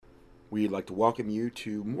We'd like to welcome you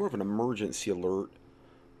to more of an emergency alert,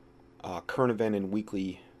 current event and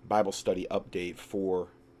weekly Bible study update for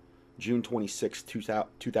June 26,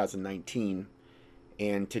 2019.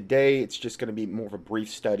 And today it's just going to be more of a brief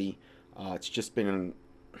study. It's just been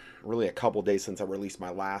really a couple days since I released my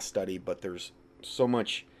last study, but there's so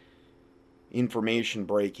much information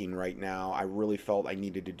breaking right now. I really felt I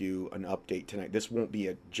needed to do an update tonight. This won't be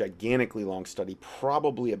a gigantically long study,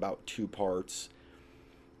 probably about 2 parts.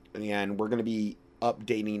 And we're going to be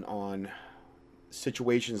updating on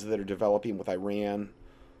situations that are developing with Iran,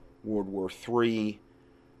 World War III,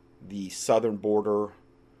 the southern border,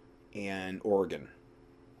 and Oregon.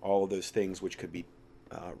 All of those things which could be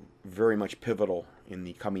very much pivotal in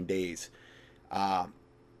the coming days.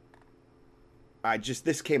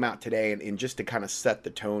 This came out today, and just to kind of set the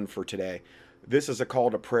tone for today, this is a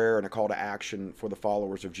call to prayer and a call to action for the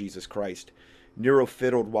followers of Jesus Christ. Nero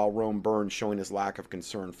fiddled while Rome burned, showing his lack of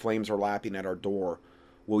concern. Flames are lapping at our door.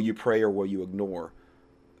 Will you pray or will you ignore?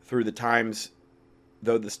 Through the times,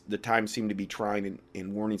 though the times seem to be trying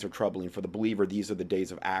and warnings are troubling, for the believer, these are the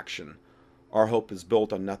days of action. Our hope is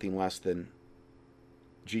built on nothing less than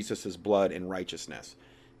Jesus' blood and righteousness.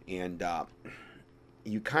 And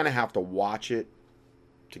you kind of have to watch it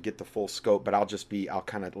to get the full scope, but I'll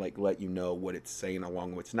kind of like let you know what it's saying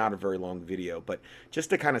along with. It's not a very long video, but just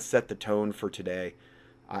to kind of set the tone for today,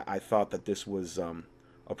 I thought that this was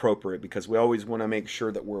appropriate, because we always want to make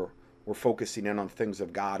sure that we're focusing in on things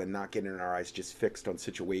of God and not getting our eyes just fixed on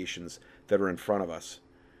situations that are in front of us.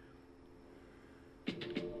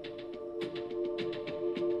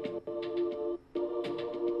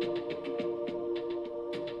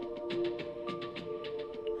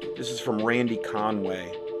 This is from Randy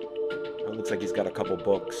Conway. It looks like he's got a couple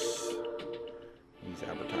books he's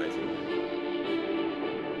advertising.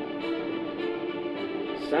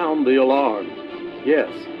 Sound the alarm.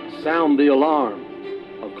 Yes, sound the alarm.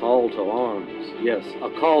 A call to arms. Yes,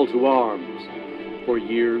 a call to arms. For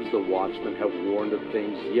years the watchmen have warned of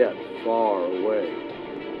things yet far away.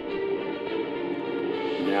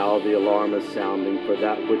 Now the alarm is sounding for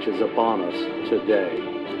that which is upon us today.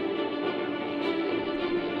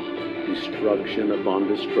 Destruction upon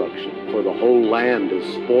destruction, for the whole land is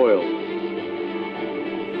spoiled.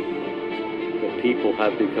 The people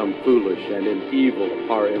have become foolish and in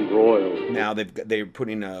evil are embroiled. Now they're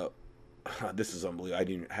putting this is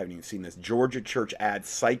unbelievable. Haven't even seen this. Georgia church adds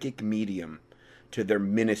psychic medium to their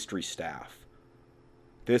ministry staff.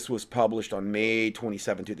 This was published on May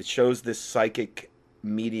 27th. It shows this psychic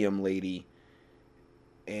medium lady.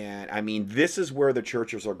 And I mean, this is where the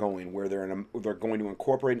churches are going, where they're going to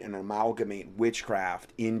incorporate and amalgamate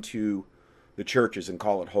witchcraft into the churches and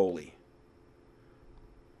call it holy.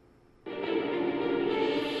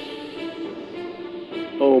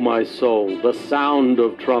 O my soul, the sound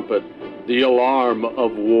of trumpet, the alarm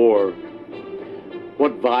of war.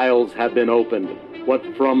 What vials have been opened, what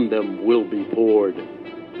from them will be poured.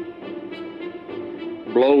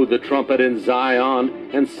 Blow the trumpet in Zion,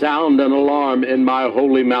 and sound an alarm in my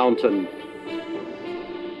holy mountain.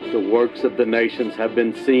 The works of the nations have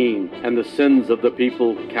been seen, and the sins of the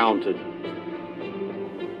people counted.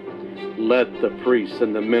 Let the priests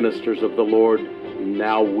and the ministers of the Lord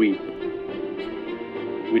now weep.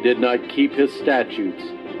 We did not keep his statutes,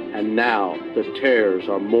 and now the tares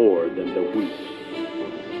are more than the wheat.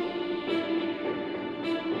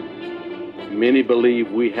 Many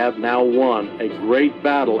believe we have now won a great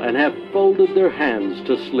battle and have folded their hands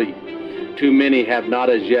to sleep. Too many have not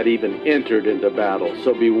as yet even entered into battle,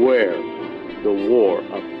 so beware, the war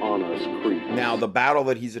upon us creeps. Now, the battle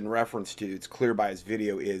that he's in reference to, it's clear by his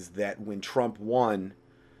video, is that when Trump won,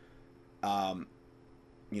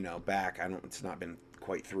 back, it's not been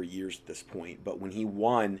quite 3 years at this point, but when he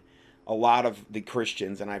won, a lot of the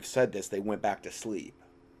Christians, and I've said this, they went back to sleep.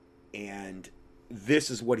 And this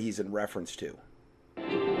is what he's in reference to.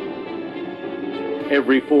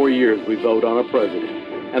 Every 4 years we vote on a president,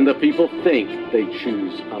 and the people think they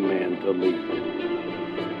choose a man to lead.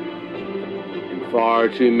 And far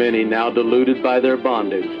too many, now deluded by their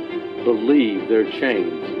bondage, believe their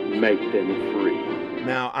chains make them free.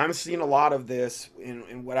 Now, I'm seeing a lot of this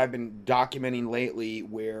in what I've been documenting lately,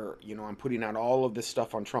 where, I'm putting out all of this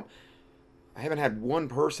stuff on Trump. I haven't had one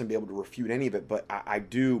person be able to refute any of it, but I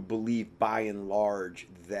do believe by and large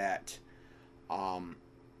that the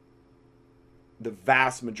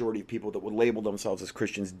vast majority of people that would label themselves as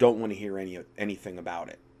Christians don't want to hear anything about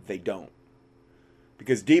it. They don't.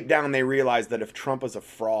 Because deep down they realize that if Trump is a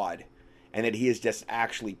fraud and that he is just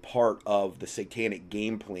actually part of the satanic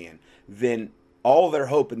game plan, then all their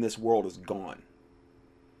hope in this world is gone.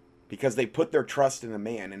 because they put their trust in a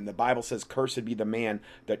man. And the Bible says, cursed be the man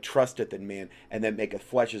that trusteth in man, and that maketh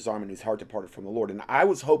flesh his arm, and whose heart departed from the Lord. And I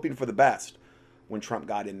was hoping for the best when Trump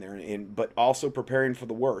got in there, but also preparing for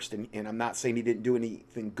the worst. And I'm not saying he didn't do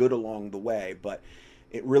anything good along the way, but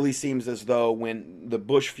it really seems as though when the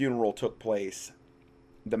Bush funeral took place,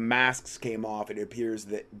 the masks came off. It appears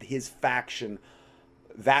that his faction,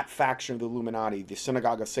 that faction of the Illuminati, the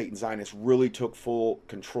Synagogue of Satan Zionists, really took full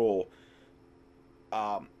control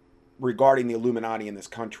regarding the Illuminati in this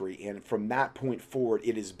country. And from that point forward,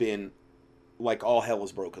 it has been like all hell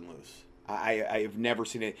is broken loose. I have never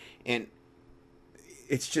seen it. And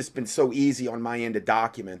it's just been so easy on my end to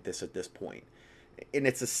document this at this point. And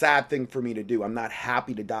it's a sad thing for me to do. I'm not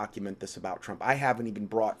happy to document this about Trump. I haven't even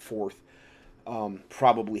brought forth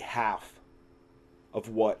probably half of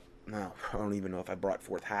what, no, I don't even know if I brought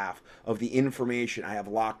forth half of the information I have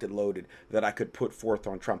locked and loaded that I could put forth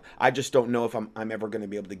on Trump. I just don't know if I'm ever going to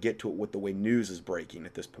be able to get to it with the way news is breaking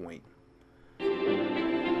at this point.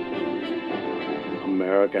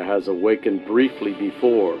 America has awakened briefly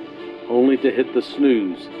before, only to hit the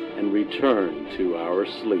snooze and return to our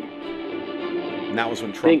sleep. And that was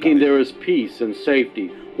when Trump thinking there is peace and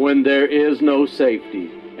safety when there is no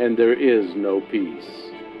safety and there is no peace.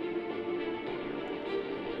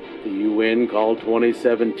 The UN called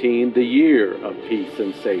 2017 the year of peace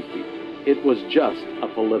and safety. It was just a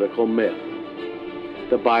political myth.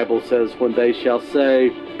 The Bible says, when they shall say,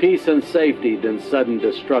 peace and safety, then sudden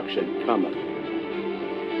destruction cometh.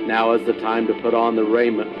 Now is the time to put on the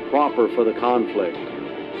raiment proper for the conflict.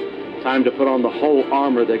 Time to put on the whole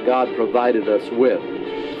armor that God provided us with,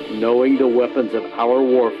 knowing the weapons of our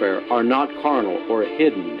warfare are not carnal or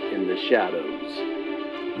hidden in the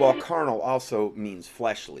shadows. Well, carnal also means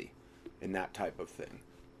fleshly in that type of thing.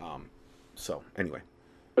 So, anyway.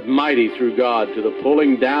 But mighty through God to the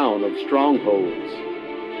pulling down of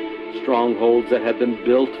strongholds. Strongholds that have been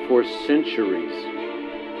built for centuries,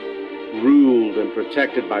 ruled and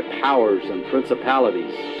protected by powers and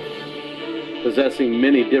principalities, possessing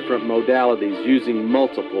many different modalities, using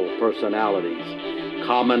multiple personalities,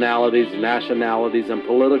 commonalities, nationalities, and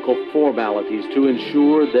political formalities to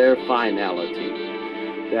ensure their finality.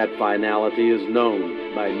 That finality is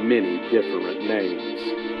known by many different names,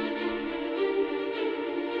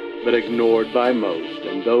 but ignored by most,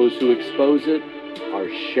 and those who expose it are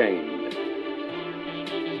shamed.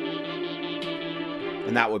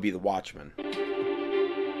 And that would be the Watchman.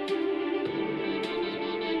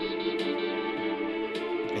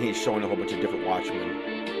 And he's showing a whole bunch of different Watchmen.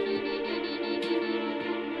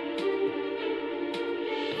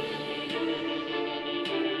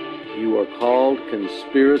 You are called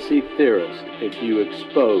conspiracy theorist if you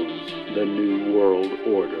expose the New World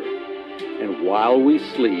Order. And while we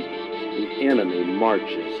sleep, the enemy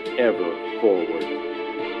marches ever forward.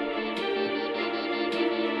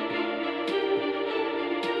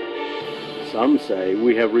 Some say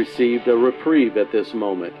we have received a reprieve at this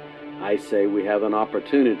moment. I say we have an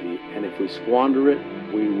opportunity, and if we squander it,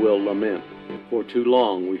 we will lament. For too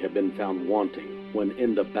long we have been found wanting, when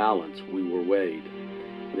in the balance we were weighed.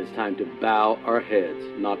 It is time to bow our heads,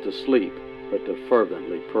 not to sleep, but to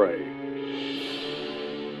fervently pray.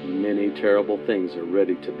 Many terrible things are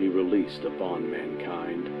ready to be released upon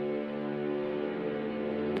mankind.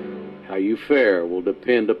 How you fare will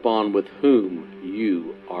depend upon with whom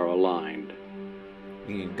you are aligned.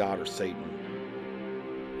 Meaning God or Satan.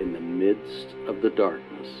 In the midst of the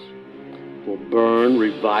darkness will burn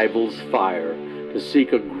revival's fire. To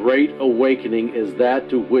seek a great awakening is that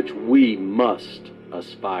to which we must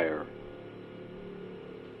aspire.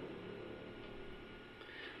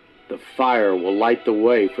 The fire will light the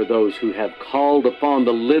way for those who have called upon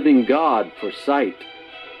the living God for sight.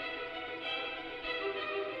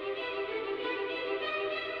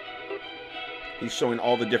 He's showing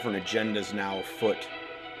all the different agendas now afoot.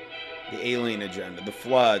 The alien agenda, the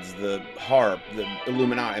floods, the HARP, the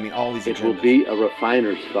Illuminati, I mean, all these agendas. It will be a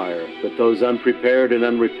refiner's fire, but those unprepared and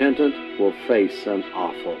unrepentant will face an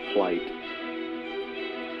awful plight.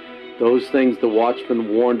 Those things the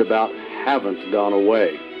Watchman warned about haven't gone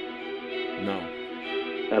away. No.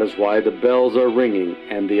 That is why the bells are ringing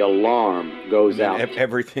and the alarm goes out.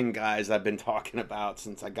 Everything, guys, I've been talking about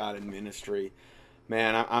since I got in ministry.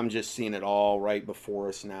 Man, I'm just seeing it all right before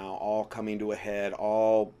us now, all coming to a head,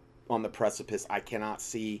 all on the precipice. I cannot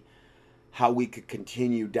see how we could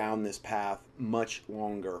continue down this path much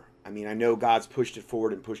longer. I mean, I know God's pushed it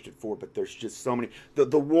forward, but there's just so many.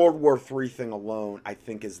 The World War III thing alone, I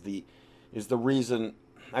think, is the reason.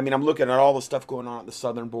 I mean, I'm looking at all the stuff going on at the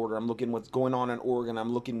southern border. I'm looking what's going on in Oregon.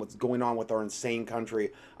 I'm looking what's going on with our insane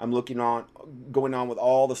country. I'm looking going on with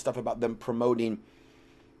all the stuff about them promoting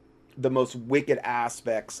the most wicked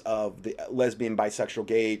aspects of the lesbian, bisexual,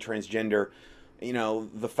 gay, transgender. You know,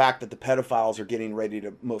 the fact that the pedophiles are getting ready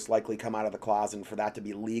to most likely come out of the closet and for that to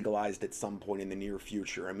be legalized at some point in the near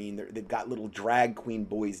future. I mean, they've got little drag queen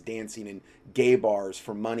boys dancing in gay bars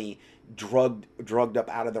for money, drugged up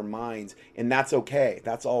out of their minds, and that's okay.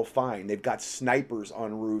 That's all fine. They've got snipers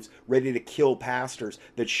on roofs ready to kill pastors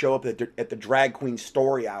that show up at the drag queen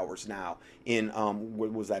story hours now in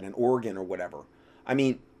what was that, in Oregon or whatever. I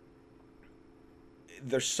mean,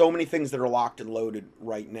 there's so many things that are locked and loaded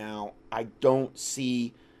right now. I don't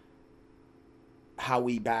see how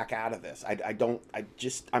we back out of this.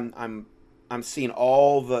 I'm seeing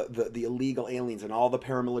all the illegal aliens and all the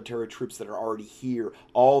paramilitary troops that are already here,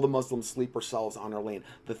 all the Muslim sleeper cells on our land,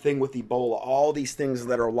 the thing with Ebola, all these things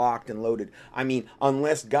that are locked and loaded. I mean,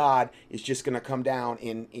 unless God is just going to come down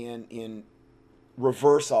and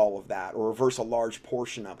reverse all of that, or reverse a large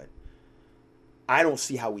portion of it, I don't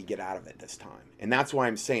see how we get out of it this time. And that's why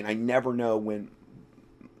I'm saying I never know when,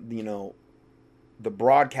 you know, the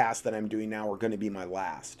broadcasts that I'm doing now are going to be my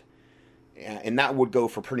last. And that would go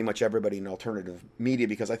for pretty much everybody in alternative media,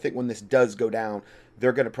 because I think when this does go down,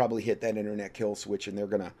 they're going to probably hit that internet kill switch and they're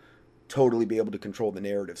going to totally be able to control the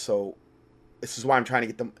narrative. So this is why I'm trying to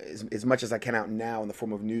get them as much as I can out now in the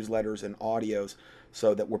form of newsletters and audios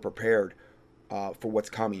so that we're prepared for what's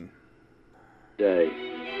coming.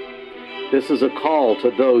 This is a call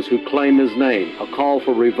to those who claim his name, a call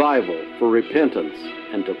for revival, for repentance,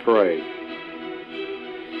 and to pray.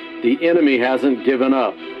 The enemy hasn't given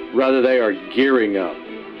up. Rather, they are gearing up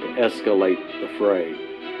to escalate the fray.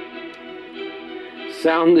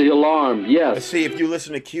 Sound the alarm, yes. See, if you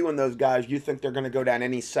listen to Q and those guys, you think they're going to go down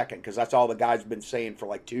any second, because that's all the guys have been saying for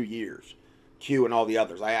like 2 years. Q and all the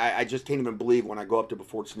others. I just can't even believe when I go up to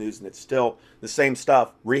Before It's News and it's still the same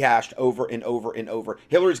stuff rehashed over and over and over.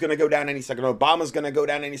 Hillary's going to go down any second. Obama's going to go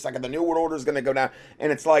down any second. The New World Order is going to go down.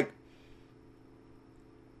 And it's like,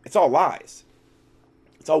 it's all lies.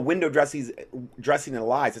 It's all window dressing and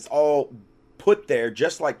lies. It's all put there,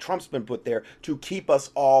 just like Trump's been put there, to keep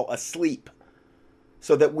us all asleep,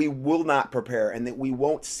 so that we will not prepare, and that we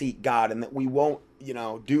won't seek God, and that we won't, you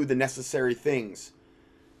know, do the necessary things.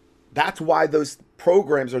 That's why those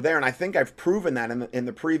programs are there, and I think I've proven that in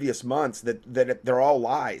the previous months that they're all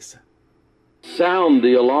lies. Sound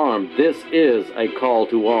the alarm. This is a call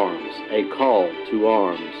to arms, a call to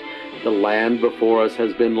arms. The land before us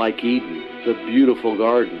has been like Eden, the beautiful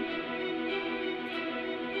garden.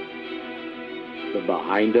 But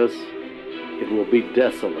behind us, it will be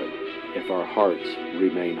desolate if our hearts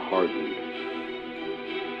remain hardened.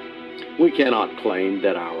 We cannot claim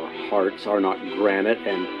that our hearts are not granite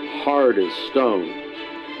and hard as stone.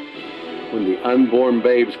 When the unborn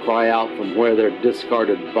babes cry out from where their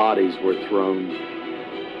discarded bodies were thrown.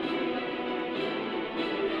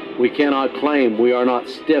 We cannot claim we are not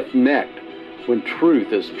stiff-necked when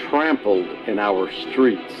truth is trampled in our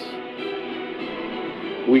streets.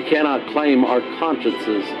 We cannot claim our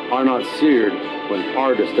consciences are not seared when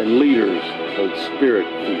artists and leaders hold spirit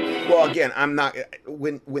feasts. Well, again, I'm not.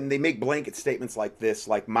 When they make blanket statements like this,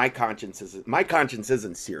 like my conscience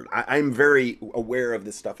isn't seared. I'm very aware of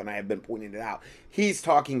this stuff, and I have been pointing it out. He's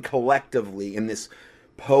talking collectively in this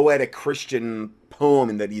poetic Christian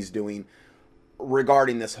poem that he's doing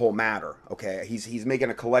regarding this whole matter. Okay, he's making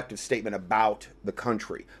a collective statement about the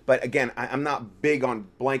country. But again, I'm not big on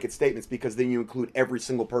blanket statements, because then you include every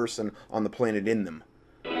single person on the planet in them.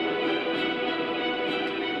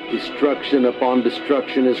 Destruction upon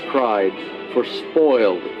destruction is cried, for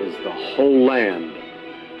spoiled is the whole land.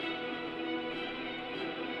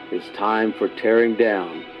 It's time for tearing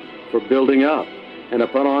down, for building up, and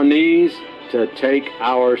upon our knees to take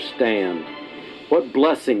our stand. What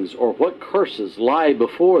blessings or what curses lie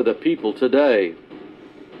before the people today?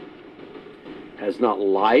 Has not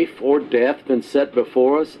life or death been set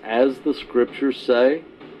before us, as the scriptures say?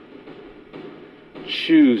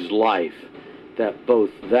 Choose life, that both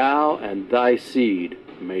thou and thy seed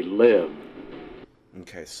may live.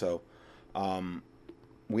 Okay, so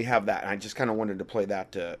we have that. And I just kind of wanted to play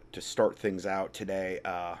that to start things out today.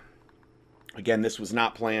 Again, this was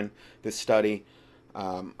not planned, this study.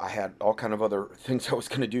 I had all kind of other things I was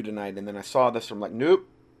going to do tonight, and then I saw this, and I'm like, nope,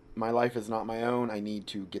 my life is not my own. I need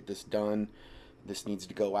to get this done. This needs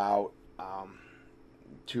to go out.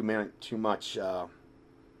 Too much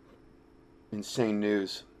insane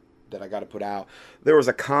news that I got to put out. There was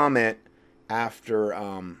a comment after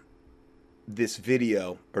this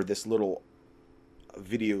video, or this little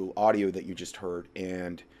video audio that you just heard,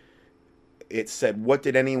 and it said, what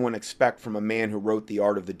did anyone expect from a man who wrote The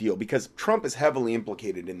Art of the Deal? Because Trump is heavily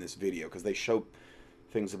implicated in this video, because they show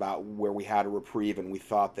things about where we had a reprieve and we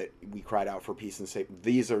thought that we cried out for peace and safety.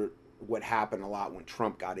 These are what happened a lot when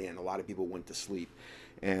Trump got in. A lot of people went to sleep.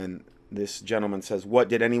 And this gentleman says, what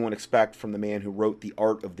did anyone expect from the man who wrote The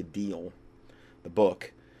Art of the Deal, the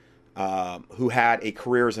book, who had a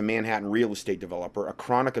career as a Manhattan real estate developer, a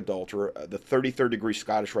chronic adulterer, the 33rd degree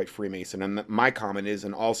Scottish Rite Freemason, and my comment is,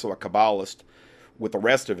 and also a Kabbalist with the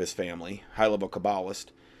rest of his family, high-level Kabbalist,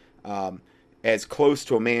 as close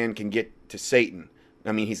to a man can get to Satan.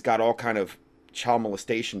 I mean, he's got all kind of child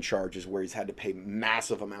molestation charges where he's had to pay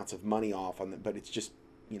massive amounts of money off on them, but it's just,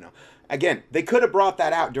 again, they could have brought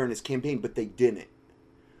that out during his campaign, but they didn't.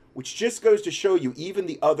 Which just goes to show you, even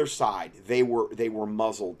the other side, they were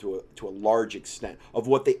muzzled to a large extent of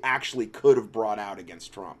what they actually could have brought out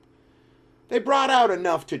against Trump. They brought out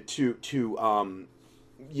enough to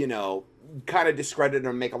kind of discredit him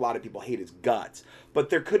and make a lot of people hate his guts. But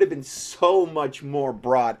there could have been so much more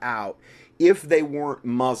brought out if they weren't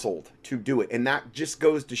muzzled to do it. And that just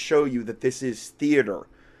goes to show you that this is theater.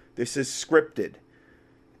 This is scripted.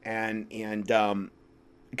 And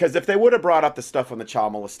because if they would have brought up the stuff on the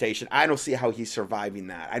child molestation, I don't see how he's surviving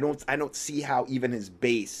that. I don't see how even his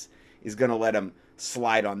base is going to let him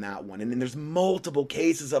slide on that one. And then there's multiple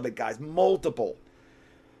cases of it, guys. Multiple.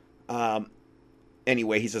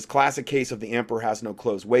 Anyway, he says, classic case of the emperor has no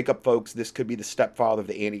clothes. Wake up, folks. This could be the stepfather of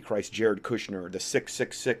the Antichrist, Jared Kushner, the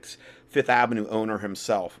 666 Fifth Avenue owner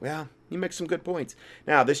himself. Yeah, he makes some good points.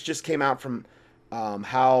 Now, this just came out from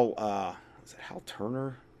Hal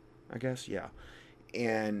Turner, I guess? Yeah.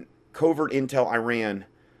 And Covert Intel Iran,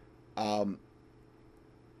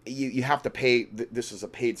 you have to pay. This is a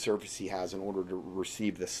paid service he has in order to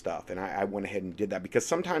receive this stuff. And I went ahead and did that because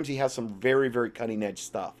sometimes he has some very, very cutting edge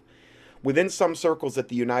stuff. Within some circles at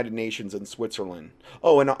the United Nations in Switzerland.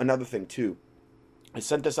 Oh, and another thing too. I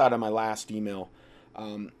sent this out on my last email.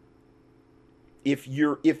 If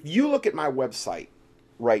you look at my website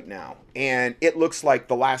right now, and it looks like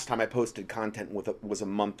the last time I posted content was a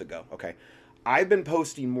month ago, okay? I've been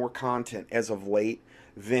posting more content as of late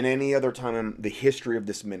than any other time in the history of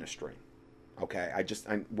this ministry. Okay, I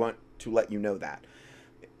want to let you know that.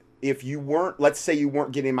 If you weren't, let's say you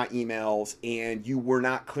weren't getting my emails and you were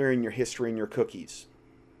not clearing your history and your cookies,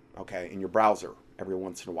 okay, in your browser every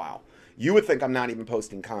once in a while, you would think I'm not even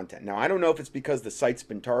posting content. Now, I don't know if it's because the site's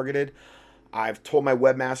been targeted. I've told my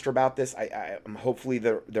webmaster about this. I'm hopefully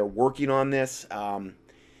they're working on this. I'm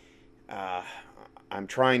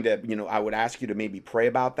trying to, I would ask you to maybe pray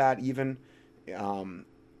about that even.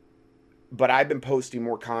 But I've been posting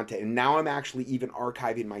more content, and now I'm actually even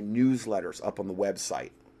archiving my newsletters up on the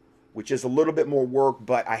website, which is a little bit more work,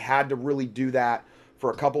 but I had to really do that for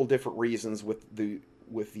a couple of different reasons with the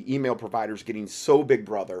email providers getting so big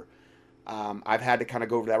brother. I've had to kind of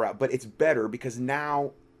go over that route, but it's better because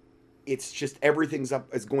now it's just everything's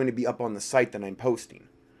is going to be up on the site that I'm posting.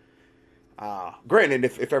 Granted,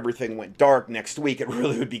 if everything went dark next week, it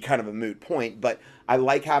really would be kind of a moot point, but I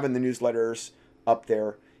like having the newsletters up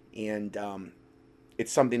there, and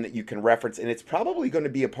it's something that you can reference, and it's probably going to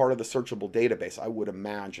be a part of the searchable database, I would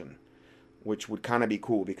imagine, which would kind of be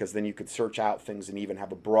cool because then you could search out things and even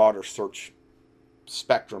have a broader search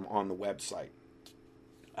spectrum on the website.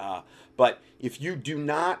 But if you do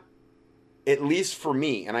not, at least for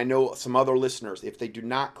me, and I know some other listeners, if they do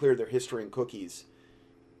not clear their history and cookies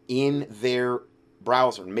in their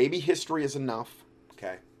browser, maybe history is enough,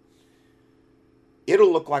 okay,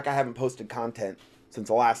 it'll look like I haven't posted content since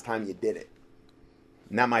the last time you did it.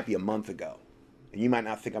 And that might be a month ago. And you might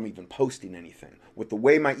not think I'm even posting anything. With the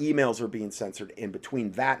way my emails are being censored, and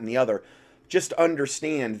between that and the other, just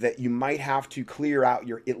understand that you might have to clear out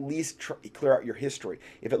your history.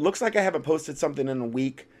 If it looks like I haven't posted something in a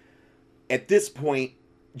week, at this point,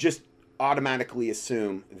 just automatically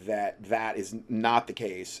assume that that is not the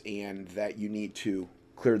case and that you need to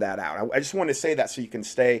clear that out. I just want to say that so you can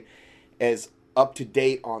stay as up to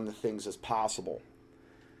date on the things as possible.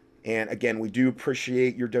 And again, we do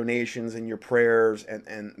appreciate your donations and your prayers. And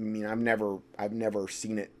I mean, I've never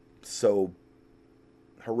seen it so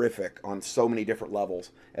horrific on so many different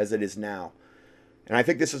levels as it is now. And I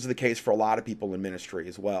think this is the case for a lot of people in ministry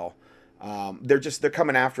as well. They're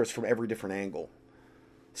coming after us from every different angle.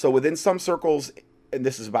 So within some circles, and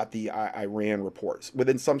this is about the Iran reports,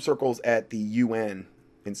 within some circles at the UN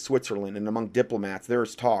in Switzerland and among diplomats, there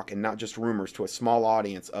is talk, and not just rumors, to a small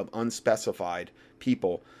audience of unspecified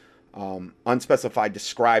people, unspecified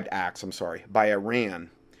described acts, by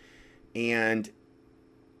Iran, and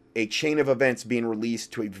a chain of events being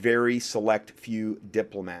released to a very select few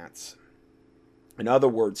diplomats. In other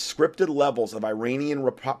words, scripted levels of Iranian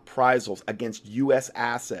reprisals against U.S.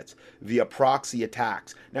 assets via proxy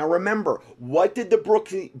attacks. Now remember, what did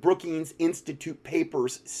the Brookings Institute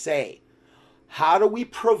papers say? How do we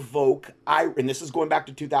provoke and this is going back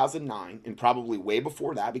to 2009 and probably way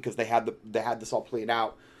before that, because they had this all played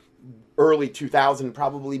out early 2000,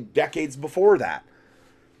 probably decades before that.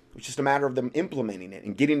 It's just a matter of them implementing it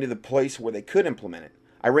and getting to the place where they could implement it.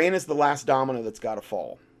 Iran is the last domino that's got to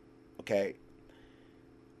fall. Okay?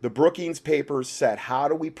 The Brookings papers said, how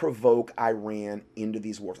do we provoke Iran into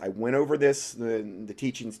these wars? I went over this, the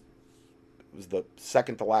teachings, it was the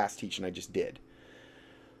second to last teaching I just did.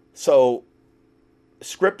 So,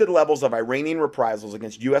 scripted levels of Iranian reprisals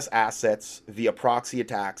against U.S. assets via proxy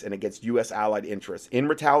attacks and against U.S. allied interests in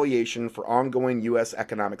retaliation for ongoing U.S.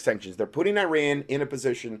 economic sanctions. They're putting Iran in a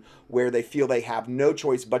position where they feel they have no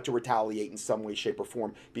choice but to retaliate in some way, shape, or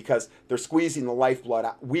form, because they're squeezing the lifeblood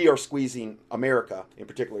out. We are squeezing, America in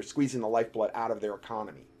particular, squeezing the lifeblood out of their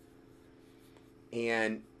economy.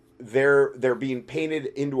 And they're being painted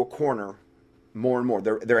into a corner more and more.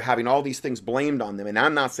 They're having all these things blamed on them. And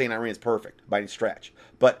I'm not saying Iran's perfect by any stretch.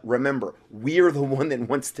 But remember, we are the one that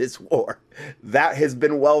wants this war. That has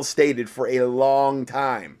been well stated for a long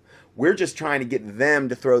time. We're just trying to get them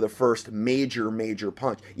to throw the first major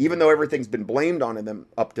punch. Even though everything's been blamed on them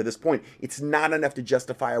up to this point, it's not enough to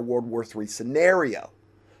justify a World War III scenario.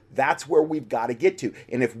 That's where we've got to get to.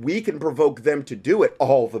 And if we can provoke them to do it,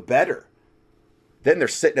 all the better. Then they're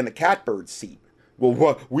sitting in the catbird seat. Well,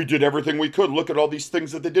 what? We did everything we could. Look at all these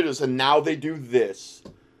things that they did us, and now they do this.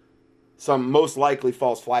 Some most likely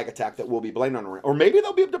false flag attack that will be blamed on Iran. Or maybe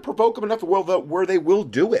they'll be able to provoke them enough where they will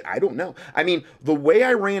do it. I don't know. I mean, the way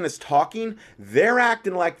Iran is talking, they're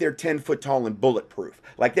acting like they're 10 foot tall and bulletproof.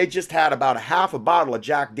 Like they just had about a half a bottle of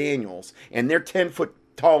Jack Daniels, and they're 10 foot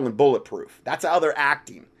tall and bulletproof. That's how they're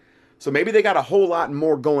acting. So maybe they got a whole lot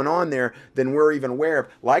more going on there than we're even aware of.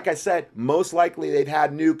 Like I said, most likely they've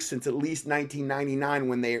had nukes since at least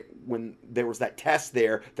 1999 when there was that test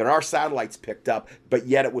there that our satellites picked up, but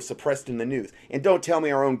yet it was suppressed in the news. And don't tell me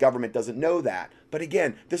our own government doesn't know that. But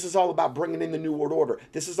again, this is all about bringing in the New World Order.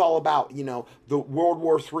 This is all about, the World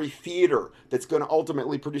War III theater that's going to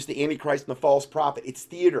ultimately produce the Antichrist and the false prophet. It's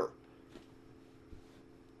theater.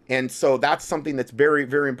 And so that's something that's very,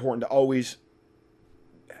 very important to always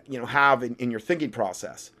have in your thinking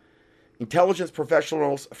process. Intelligence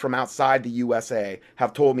professionals from outside the USA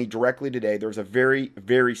have told me directly today there's a very,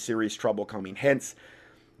 very serious trouble coming. Hence,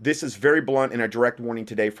 this is very blunt and a direct warning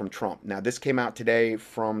today from Trump. Now, this came out today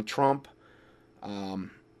from Trump.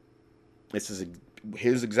 This is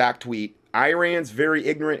his exact tweet. Iran's very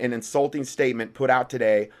ignorant and insulting statement put out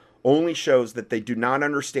today only shows that they do not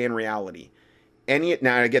understand reality.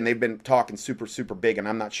 Now, again, they've been talking super, super big, and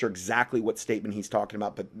I'm not sure exactly what statement he's talking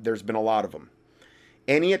about, but there's been a lot of them.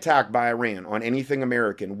 Any attack by Iran on anything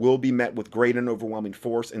American will be met with great and overwhelming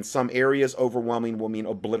force. In some areas, overwhelming will mean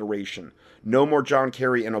obliteration. No more John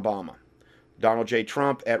Kerry and Obama. Donald J.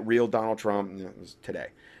 Trump at Real Donald Trump today.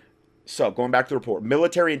 So, going back to the report,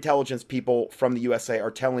 military intelligence people from the USA are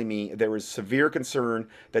telling me there is severe concern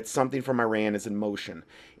that something from Iran is in motion.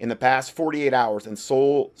 In the past 48 hours in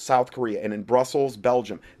Seoul, South Korea, and in Brussels,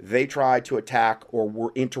 Belgium, they tried to attack or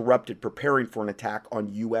were interrupted preparing for an attack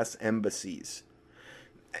on U.S. embassies.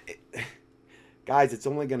 Guys, it's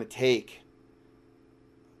only going to take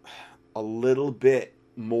a little bit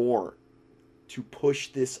more to push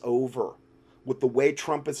this over. With the way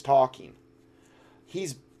Trump is talking,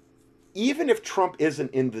 even if Trump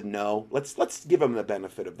isn't in the know, let's give him the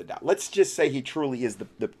benefit of the doubt. Let's just say he truly is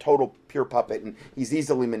the total pure puppet and he's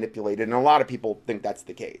easily manipulated. And a lot of people think that's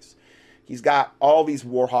the case. He's got all these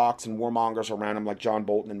war hawks and warmongers around him like John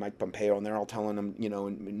Bolton and Mike Pompeo, and they're all telling him,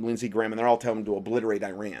 and Lindsey Graham, and they're all telling him to obliterate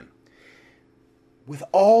Iran. With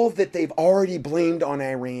all that they've already blamed on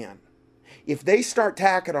Iran, if they start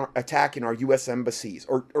attacking our U.S. embassies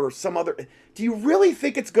or some other, do you really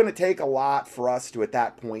think it's going to take a lot for us to, at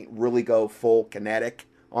that point, really go full kinetic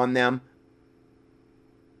on them?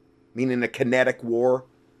 Meaning a kinetic war?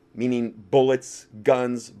 Meaning bullets,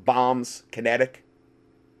 guns, bombs, kinetic?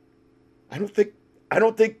 I don't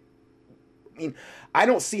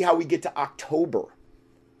see how we get to October,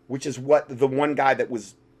 which is what the one guy that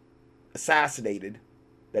was assassinated,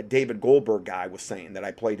 that David Goldberg guy, was saying, that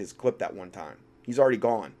I played his clip that one time. He's already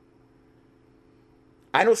gone.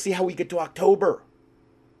 I don't see how we get to October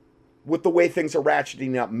with the way things are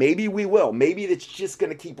ratcheting up. Maybe we will. Maybe it's just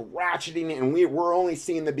going to keep ratcheting, and we're only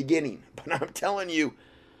seeing the beginning. But I'm telling you,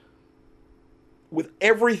 with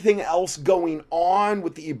everything else going on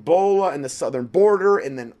with the Ebola and the southern border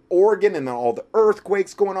and then Oregon and then all the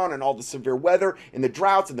earthquakes going on and all the severe weather and the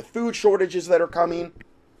droughts and the food shortages that are coming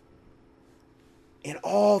and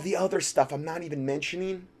all the other stuff I'm not even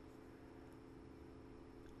mentioning,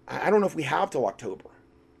 I don't know if we have till October.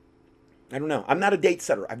 I don't know. I'm not a date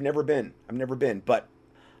setter. I've never been, but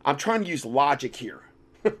I'm trying to use logic here.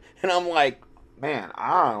 And I'm like, man,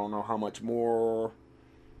 I don't know how much more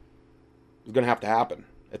is going to have to happen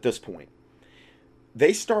at this point.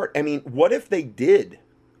 What if they did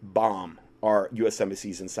bomb our U.S.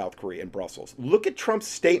 embassies in South Korea and Brussels? Look at Trump's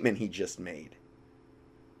statement he just made.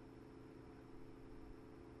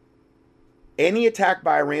 Any attack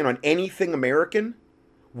by Iran on anything American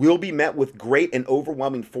will be met with great and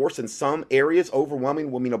overwhelming force. In some areas,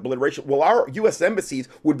 overwhelming will mean obliteration. Well, our U.S. embassies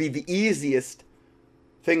would be the easiest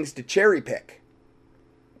things to cherry pick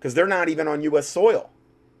because they're not even on U.S. soil.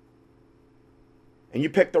 And you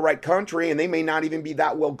pick the right country and they may not even be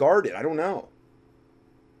that well guarded. I don't know.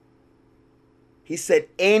 He said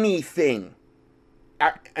anything,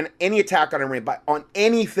 any attack on Iran, on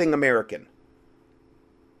anything American.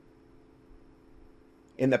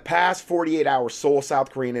 In the past 48 hours, Seoul,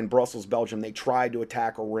 South Korea, and Brussels, Belgium, they tried to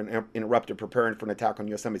attack or were interrupted, preparing for an attack on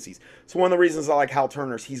U.S. embassies. So one of the reasons I like Hal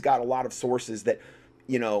Turner's, he's got a lot of sources that,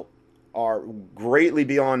 are greatly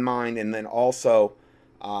beyond mine. And then also,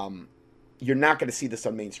 you're not going to see this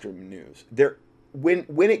on mainstream news.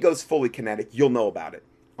 When it goes fully kinetic, you'll know about it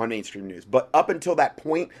on mainstream news. But up until that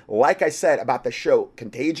point, like I said about the show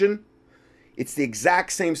Contagion, it's the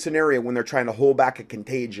exact same scenario when they're trying to hold back a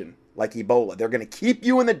contagion like Ebola. They're going to keep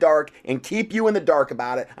you in the dark and keep you in the dark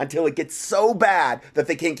about it until it gets so bad that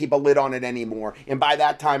they can't keep a lid on it anymore. And by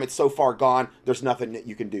that time, it's so far gone, there's nothing that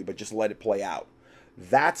you can do but just let it play out.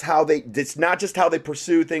 That's how it's not just how they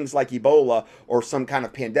pursue things like Ebola or some kind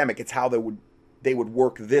of pandemic. It's how they would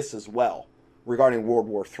work this as well regarding World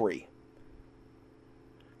War III.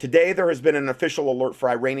 Today, there has been an official alert for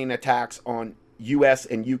Iranian attacks on U.S.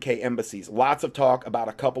 and U.K. embassies. Lots of talk about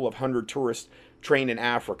a couple of hundred tourists trained in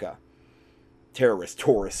Africa. Tourists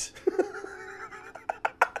trained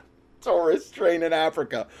in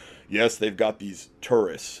Africa. Yes, they've got these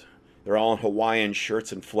tourists. They're all in Hawaiian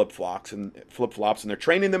shirts and flip-flops, and they're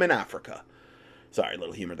training them in Africa. Sorry, a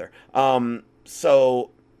little humor there. So,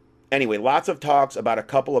 anyway, lots of talks about a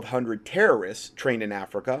couple of hundred terrorists trained in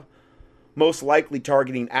Africa, most likely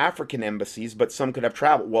targeting African embassies, but some could have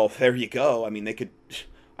traveled. Well, there you go. I mean, they could.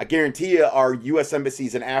 I guarantee you our U.S.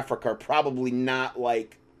 embassies in Africa are probably not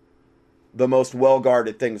like the most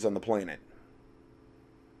well-guarded things on the planet.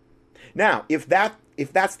 Now, if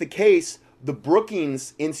that's the case, the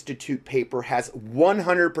Brookings Institute paper has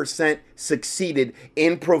 100% succeeded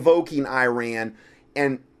in provoking Iran,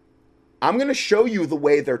 and I'm going to show you the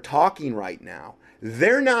way they're talking right now.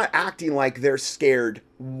 They're not acting like they're scared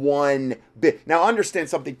one bit. Now, understand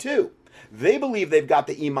something too. They believe they've got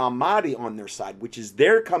the Imam Mahdi on their side, which is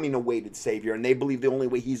their coming-awaited savior, and they believe the only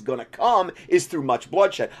way he's going to come is through much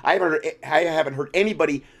bloodshed. I haven't heard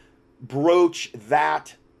anybody broach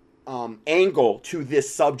that angle to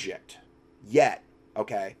this subject yet,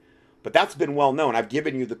 okay? But that's been well known. I've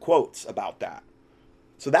given you the quotes about that.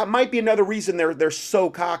 So that might be another reason they're so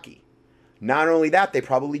cocky. Not only that, they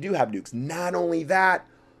probably do have nukes. Not only that,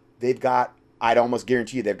 I'd almost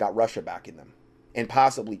guarantee you they've got Russia backing them, and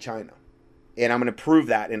possibly China. And I'm going to prove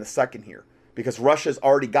that in a second here, because Russia's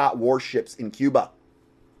already got warships in Cuba.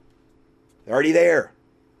 They're already there.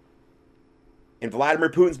 And Vladimir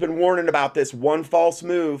Putin's been warning about this. One false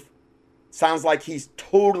move. Sounds like he's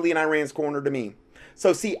totally in Iran's corner to me.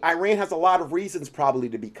 So see, Iran has a lot of reasons probably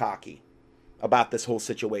to be cocky about this whole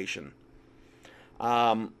situation.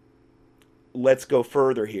 Let's go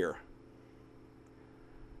further here.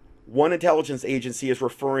 One intelligence agency is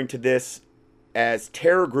referring to this as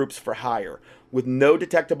terror groups for hire, with no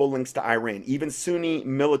detectable links to Iran. Even Sunni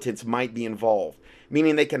militants might be involved,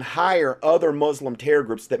 meaning they can hire other Muslim terror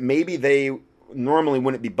groups that maybe they normally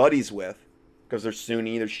wouldn't be buddies with, because there's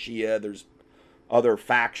Sunni, there's Shia, there's other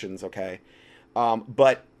factions, okay?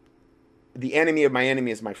 But the enemy of my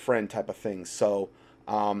enemy is my friend type of thing. So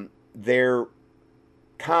their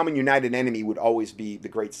common united enemy would always be the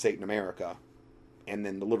great Satan America, and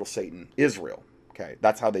then the little Satan Israel. Okay,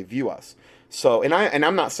 that's how they view us. So, and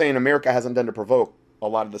I'm not saying America hasn't done to provoke a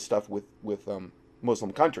lot of the stuff with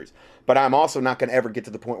Muslim countries, but I'm also not going to ever get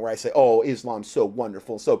to the point where I say, oh, Islam's so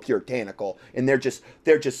wonderful, so puritanical, and they're just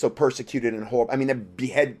so persecuted and horrible. I mean, they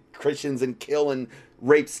behead Christians and kill and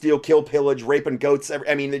rape, steal, kill, pillage, raping goats.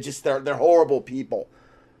 I mean, they're horrible people.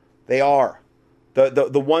 They are.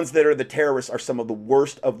 The ones that are the terrorists are some of the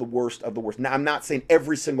worst of the worst of the worst. Now, I'm not saying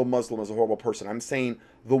every single Muslim is a horrible person. I'm saying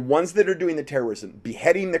the ones that are doing the terrorism,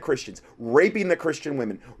 beheading the Christians, raping the Christian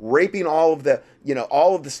women, raping all of the,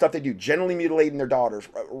 all of the stuff they do, generally mutilating their daughters,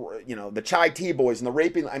 the Chai Tea boys and the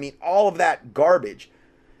raping, I mean, all of that garbage.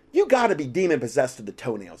 You got to be demon possessed to the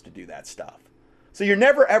toenails to do that stuff. So you're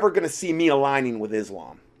never ever going to see me aligning with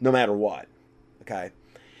Islam, no matter what. Okay?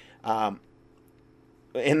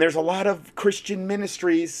 And there's a lot of Christian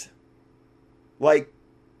ministries like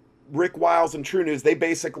Rick Wiles and True News. They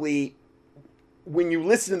basically, when you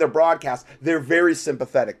listen to their broadcasts, they're very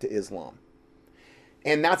sympathetic to Islam.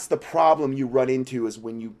 And that's the problem you run into, is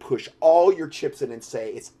when you push all your chips in and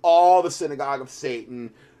say it's all the synagogue of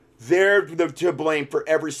Satan. They're to blame for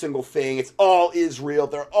every single thing. It's all Israel.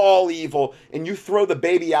 They're all evil. And you throw the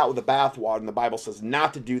baby out with the bathwater. And the Bible says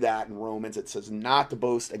not to do that in Romans. It says not to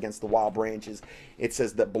boast against the wild branches. It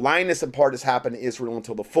says that blindness in part has happened to Israel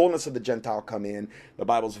until the fullness of the Gentile come in. The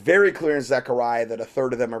Bible's very clear in Zechariah that a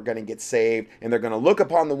third of them are going to get saved. And they're going to look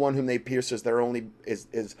upon the one whom they pierce as their only,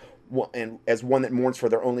 and as one that mourns for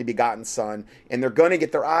their only begotten son. And they're going to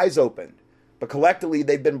get their eyes opened. But collectively,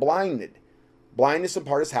 they've been blinded. Blindness in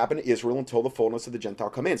part has happened to Israel until the fullness of the Gentile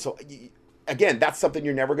come in. So again, that's something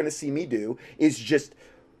you're never going to see me do, is just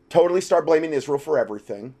totally start blaming Israel for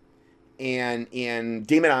everything and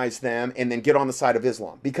demonize them and then get on the side of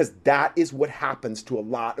Islam, because that is what happens to a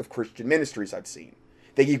lot of Christian ministries I've seen.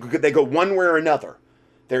 They go one way or another.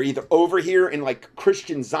 They're either over here in like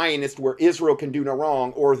Christian Zionist where Israel can do no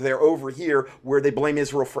wrong, or they're over here where they blame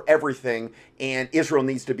Israel for everything and Israel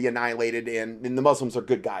needs to be annihilated, and the Muslims are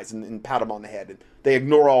good guys and pat them on the head. And they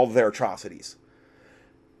ignore all of their atrocities.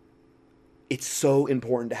 It's so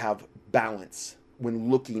important to have balance when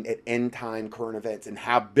looking at end time current events, and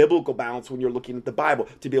have biblical balance when you're looking at the Bible,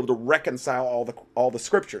 to be able to reconcile all the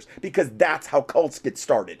scriptures, because that's how cults get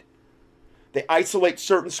started. They isolate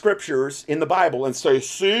certain scriptures in the Bible and say,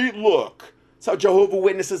 see, look, it's how Jehovah's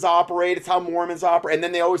Witnesses operate, it's how Mormons operate, and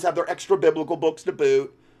then they always have their extra biblical books to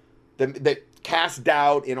boot that cast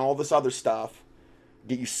doubt and all this other stuff,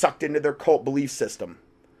 get you sucked into their cult belief system.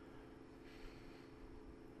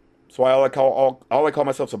 That's why all I call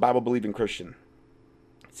myself is a Bible-believing Christian.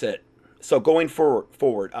 That's it. So going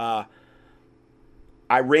forward,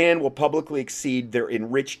 Iran will publicly exceed their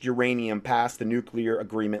enriched uranium past the nuclear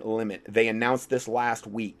agreement limit. They announced this last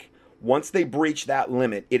week. Once they breach that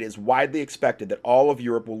limit, it is widely expected that all of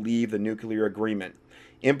Europe will leave the nuclear agreement,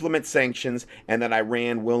 implement sanctions, and that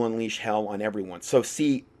Iran will unleash hell on everyone. So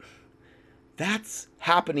see, that's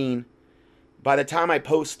happening by the time I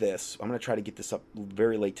post this. I'm going to try to get this up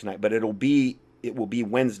very late tonight, but it will be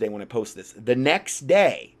Wednesday when I post this. The next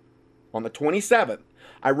day, on the 27th,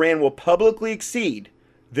 Iran will publicly exceed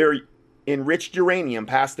their enriched uranium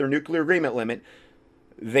past their nuclear agreement limit.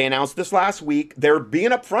 They announced this last week. They're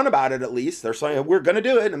being upfront about it, at least. They're saying, we're going to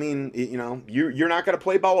do it. I mean, you're not going to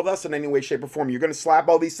play ball with us in any way, shape, or form. You're going to slap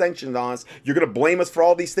all these sanctions on us. You're going to blame us for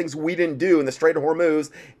all these things we didn't do in the Strait of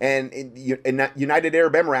Hormuz and United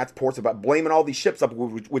Arab Emirates ports, about blaming all these ships up,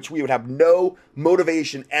 which we would have no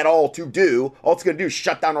motivation at all to do. All it's going to do is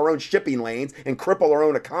shut down our own shipping lanes and cripple our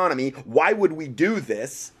own economy. Why would we do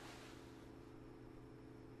this?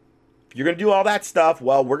 If you're going to do all that stuff,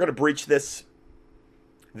 well, we're going to breach this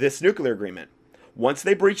nuclear agreement. Once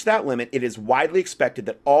they breach that limit, it is widely expected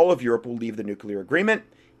that all of Europe will leave the nuclear agreement,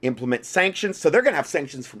 implement sanctions. So they're going to have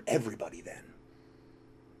sanctions from everybody then.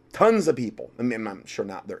 Tons of people. I mean, I'm sure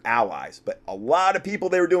not their allies, but a lot of people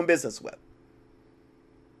they were doing business with.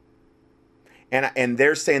 And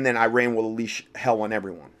they're saying that Iran will unleash hell on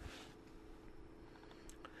everyone.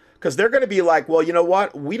 Because they're going to be like, well, you know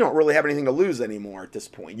what? We don't really have anything to lose anymore at this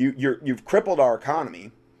point. You've crippled our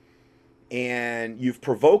economy. And you've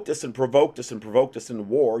provoked us and provoked us and provoked us into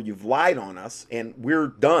war. You've lied on us, and we're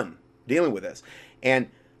done dealing with this. And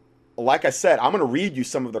like I said, I'm going to read you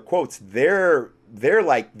some of the quotes. They're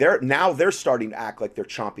starting to act like they're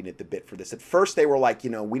chomping at the bit for this. At first, they were like, we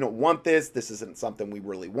don't want this. This isn't something we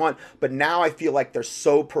really want. But now I feel like they're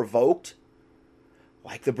so provoked.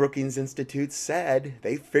 Like the Brookings Institute said,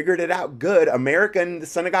 they figured it out good. America and the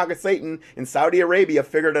Synagogue of Satan in Saudi Arabia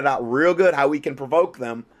figured it out real good how we can provoke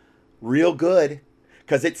them. Real good.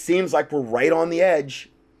 Because it seems like we're right on the edge.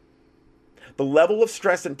 The level of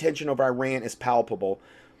stress and tension over Iran is palpable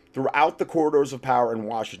throughout the corridors of power in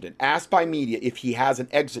Washington. Asked by media if he has an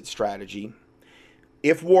exit strategy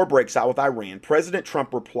if war breaks out with Iran, President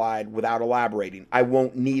Trump replied without elaborating, "I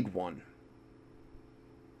won't need one."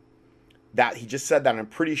 That he just said that, I'm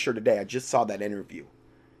pretty sure today. I just saw that interview.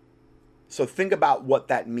 So think about what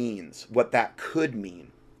that means, what that could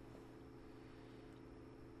mean.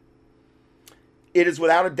 it is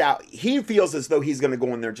without a doubt, he feels as though he's going to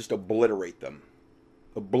go in there and just obliterate them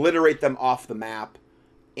off the map.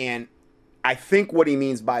 And I think what he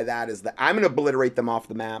means by that is that I'm going to obliterate them off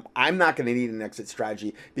the map. I'm not going to need an exit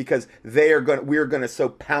strategy because we're going to so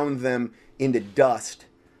pound them into dust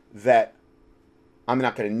that I'm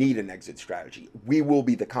not going to need an exit strategy. We will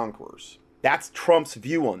be the conquerors. That's Trump's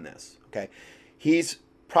view on this. Okay. He's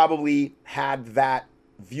probably had that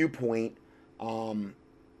viewpoint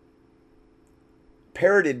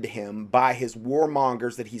parroted to him by his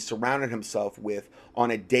warmongers that he surrounded himself with on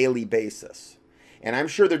a daily basis. And I'm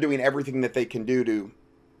sure they're doing everything that they can do to,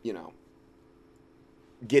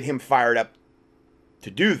 get him fired up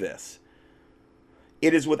to do this.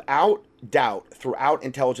 It is without doubt throughout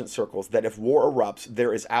intelligence circles that if war erupts,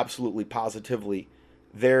 there absolutely positively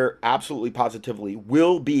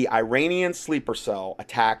will be Iranian sleeper cell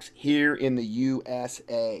attacks here in the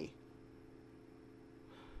USA.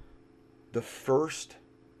 The first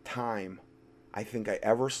time I think I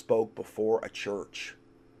ever spoke before a church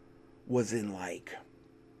was in I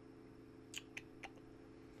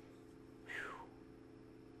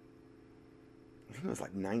think it was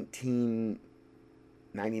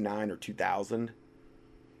 1999 or 2000.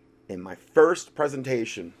 And my first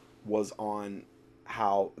presentation was on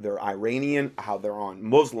how they're on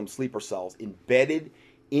Muslim sleeper cells embedded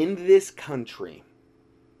in this country.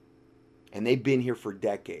 And they've been here for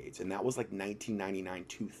decades. And that was 1999,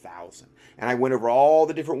 2000. And I went over all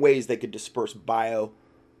the different ways they could disperse biologicals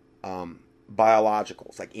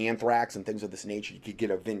like anthrax and things of this nature. You could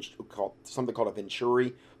get something called a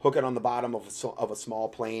venturi, hook it on the bottom of a small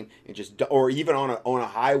plane, and or even on a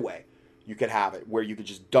highway, you could have it where you could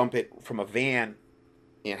just dump it from a van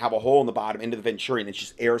and have a hole in the bottom into the venturi, and it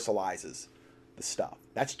just aerosolizes the stuff.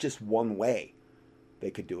 That's just one way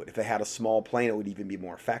they could do it. If they had a small plane, it would even be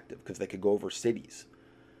more effective because they could go over cities.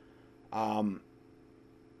 And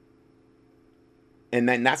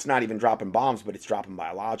then that's not even dropping bombs, but it's dropping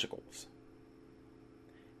biologicals.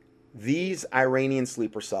 These Iranian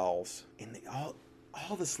sleeper cells, and all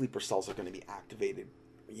the sleeper cells are going to be activated.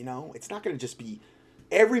 It's not going to just be,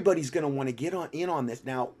 everybody's going to want to get in on this.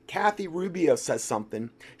 Now, Kathy Rubio says something.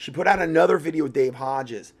 She put out another video with Dave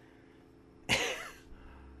Hodges.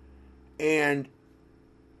 And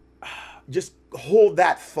just hold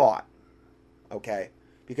that thought, okay?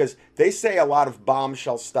 Because they say a lot of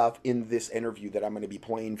bombshell stuff in this interview that I'm going to be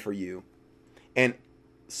playing for you. And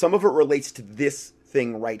some of it relates to this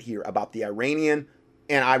thing right here about the Iranian,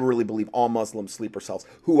 and I really believe all Muslim sleeper cells,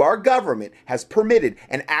 who our government has permitted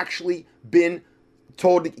and actually been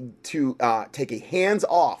told to take a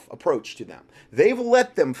hands-off approach to them. They've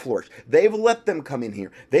let them flourish. They've let them come in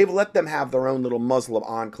here. They've let them have their own little Muslim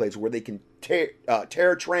enclaves where they can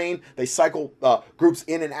terror train. They cycle groups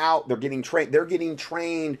in and out. They're getting trained. They're getting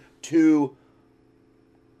trained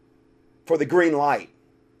for the green light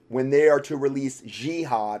when they are to release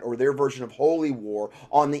jihad or their version of holy war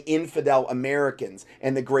on the infidel Americans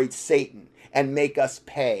and the great Satan, and make us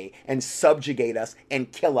pay and subjugate us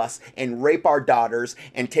and kill us and rape our daughters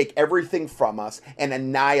and take everything from us and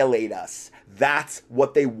annihilate us. That's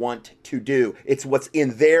what they want to do. It's what's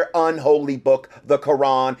in their unholy book, the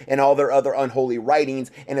Quran, and all their other unholy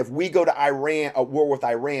writings. And if we go to Iran, a war with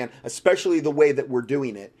Iran, especially the way that we're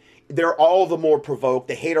doing it, they're all the more provoked.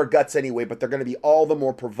 They hate our guts anyway, but they're going to be all the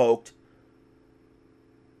more provoked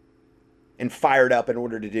and fired up in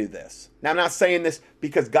order to do this. Now, I'm not saying this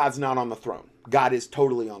because God's not on the throne. God is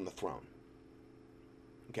totally on the throne.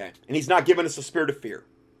 Okay? And he's not giving us a spirit of fear.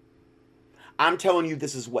 I'm telling you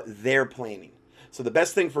this is what they're planning. So the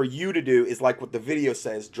best thing for you to do is like what the video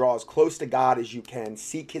says, draw as close to God as you can,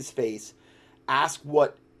 seek his face, ask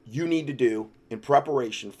what you need to do in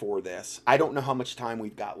preparation for this. I don't know how much time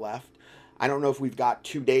we've got left. I don't know if we've got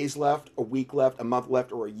 2 days left, a week left, a month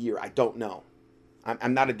left, or a year. I don't know.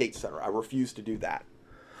 I'm not a date setter. I refuse to do that.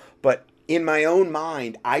 But in my own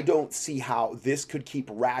mind, I don't see how this could keep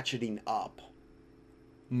ratcheting up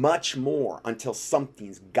much more until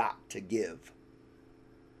something's got to give.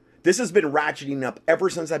 This has been ratcheting up ever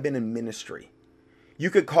since I've been in ministry.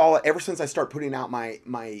 You could call it ever since I started putting out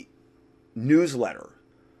my newsletter,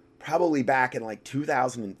 probably back in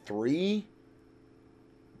 2003.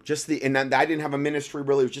 And then I didn't have a ministry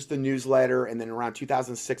really. It was just the newsletter. And then around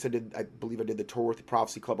 2006, I believe I did the tour with the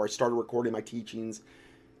Prophecy Club, where I started recording my teachings,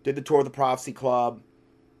 did the tour of the Prophecy Club,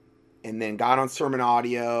 and then got on Sermon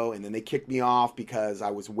Audio. And then they kicked me off because I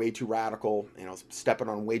was way too radical and I was stepping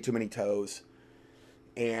on way too many toes.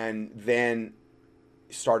 And then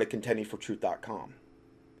started contending for truth.com.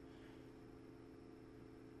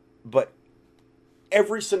 But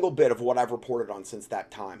every single bit of what I've reported on since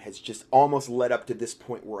that time has just almost led up to this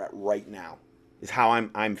point we're at right now. is how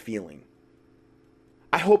I'm feeling.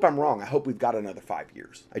 I hope I'm wrong. I hope we've got another 5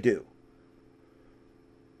 years. I do.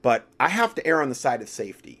 But I have to err on the side of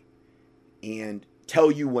safety and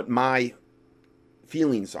tell you what my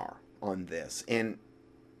feelings are on this. And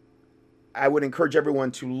I would encourage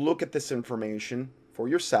everyone to look at this information for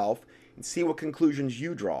yourself and see what conclusions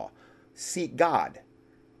you draw. Seek God.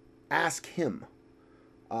 Ask Him.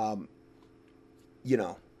 Draw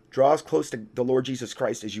as close to the Lord Jesus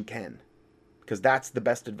Christ as you can, because that's the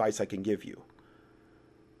best advice I can give you.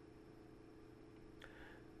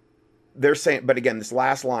 They're saying, but again, this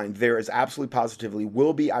last line, there is absolutely positively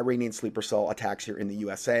will be Iranian sleeper cell attacks here in the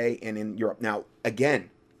USA and in Europe. Now, again,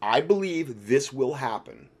 I believe this will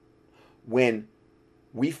happen when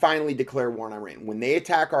we finally declare war on Iran. When they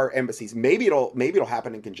attack our embassies, maybe it'll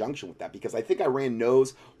happen in conjunction with that, because I think Iran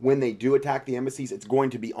knows when they do attack the embassies, it's going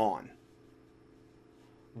to be on.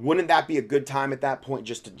 Wouldn't that be a good time at that point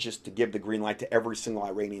just to give the green light to every single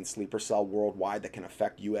Iranian sleeper cell worldwide that can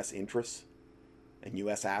affect U.S. interests and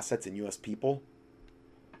U.S. assets and U.S. people?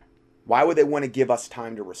 Why would they want to give us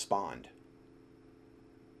time to respond?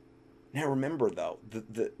 Now remember, though,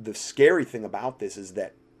 the scary thing about this is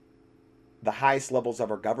that the highest levels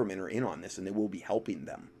of our government are in on this, and they will be helping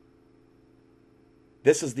them.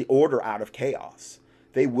 This is the order out of chaos.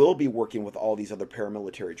 They will be working with all these other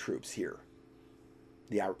paramilitary troops here.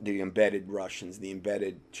 The embedded Russians, the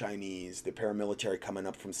embedded Chinese, the paramilitary coming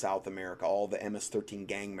up from South America, all the MS-13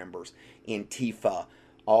 gang members, Antifa,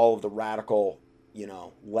 all of the radical,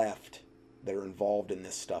 left that are involved in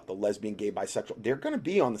this stuff, the lesbian, gay, bisexual, they're going to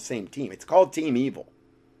be on the same team. It's called Team Evil.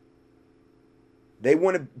 They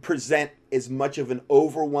want to present as much of an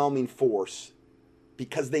overwhelming force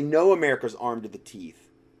because they know America's armed to the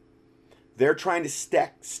teeth. They're trying to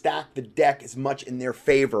stack the deck as much in their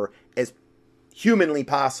favor as humanly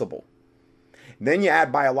possible. And then you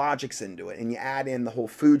add biologics into it, and you add in the whole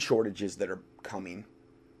food shortages that are coming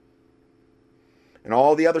and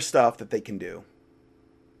all the other stuff that they can do.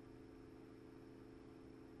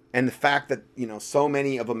 And the fact that, so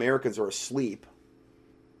many of Americans are asleep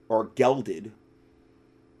or gelded,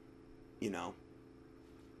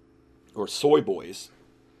 or soy boys.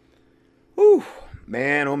 Whew,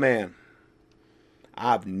 man, oh man.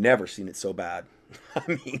 I've never seen it so bad.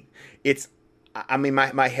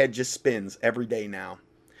 My head just spins every day now.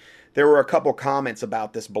 There were a couple comments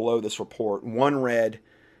about this below this report. One read,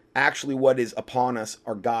 actually what is upon us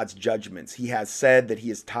are God's judgments. He has said that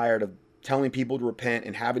he is tired of telling people to repent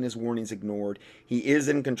and having his warnings ignored. He is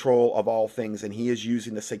in control of all things, and he is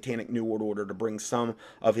using the satanic New World Order to bring some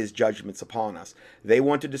of his judgments upon us. They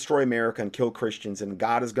want to destroy America and kill Christians, and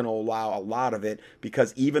God is going to allow a lot of it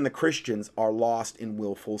because even the Christians are lost in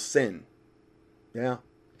willful sin. Yeah,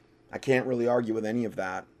 I can't really argue with any of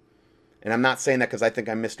that. And I'm not saying that because I think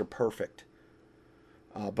I'm Mr. Perfect.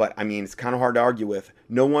 But it's kind of hard to argue with.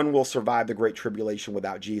 No one will survive the Great Tribulation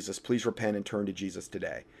without Jesus. Please repent and turn to Jesus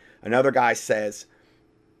today. Another guy says,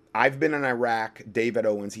 I've been in Iraq, David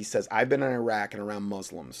Owens, he says, I've been in Iraq and around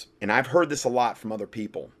Muslims. And I've heard this a lot from other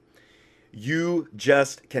people. You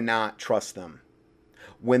just cannot trust them.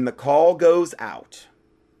 When the call goes out,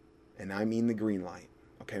 and I mean the green light,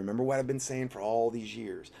 okay, remember what I've been saying for all these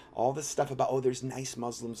years. All this stuff about, there's nice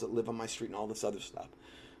Muslims that live on my street and all this other stuff.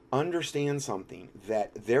 Understand something,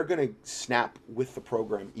 that they're going to snap with the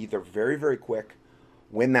program either very, very quick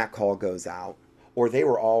when that call goes out, or they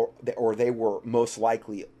were most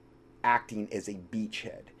likely acting as a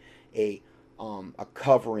beachhead, a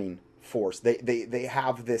covering force. They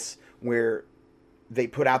have this where they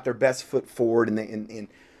put out their best foot forward, and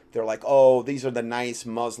they're like, oh, these are the nice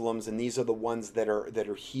Muslims, and these are the ones that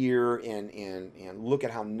are here, and look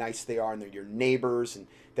at how nice they are, and they're your neighbors, and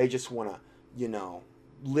they just want to,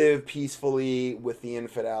 live peacefully with the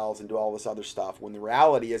infidels and do all this other stuff. When the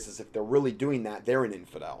reality is if they're really doing that, they're an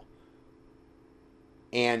infidel.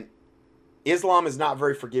 And Islam is not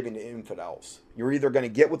very forgiving to infidels. You're either going to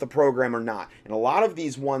get with the program or not. And a lot of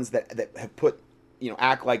these ones that have put,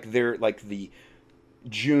 act like they're like the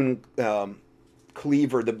June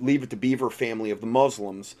Cleaver, the Leave It to Beaver family of the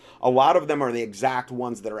Muslims, a lot of them are the exact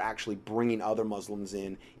ones that are actually bringing other Muslims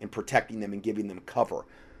in and protecting them and giving them cover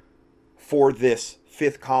for this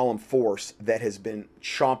fifth column force that has been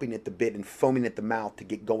chomping at the bit and foaming at the mouth to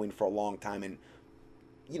get going for a long time. And,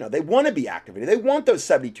 they want to be activated. They want those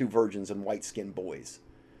 72 virgins and white-skinned boys.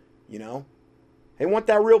 They want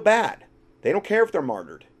that real bad. They don't care if they're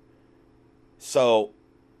martyred. So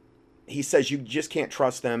he says you just can't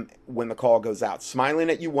trust them when the call goes out. Smiling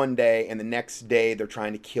at you one day, and the next day they're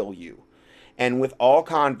trying to kill you. And with all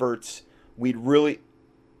converts,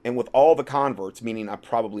 and with all the converts, meaning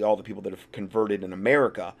probably all the people that have converted in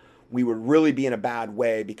America, we would really be in a bad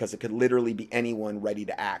way, because it could literally be anyone ready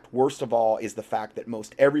to act. Worst of all is the fact that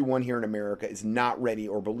most everyone here in America is not ready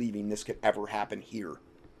or believing this could ever happen here.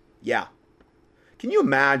 Yeah. Can you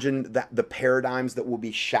imagine that the paradigms that will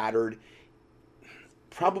be shattered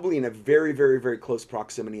probably in a very, very, very close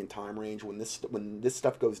proximity and time range when this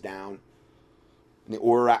stuff goes down, and the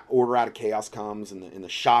order out of chaos comes, and the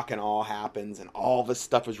shock and awe happens, and all this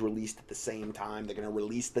stuff is released at the same time. They're going to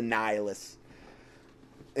release the nihilists.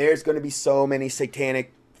 There's going to be so many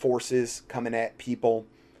satanic forces coming at people.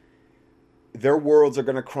 Their worlds are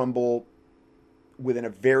going to crumble within a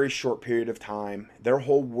very short period of time. Their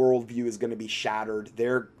whole worldview is going to be shattered.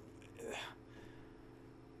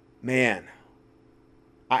 Man,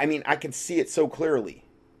 I mean, I can see it so clearly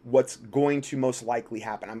what's going to most likely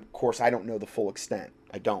happen. Of course, I don't know the full extent.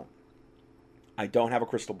 I don't have a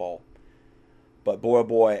crystal ball. But boy, oh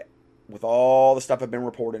boy, with all the stuff I've been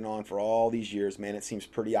reporting on for all these years, man, it seems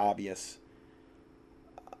pretty obvious.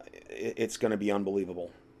 It's going to be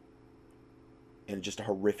unbelievable. In just a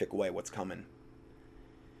horrific way, what's coming.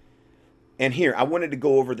 And here, I wanted to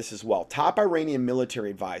go over this as well. Top Iranian military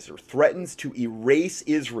advisor threatens to erase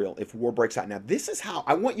Israel if war breaks out. Now, this is how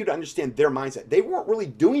I want you to understand their mindset. They weren't really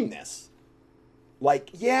doing this. Like,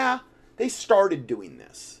 yeah, they started doing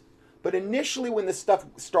this. But initially, when this stuff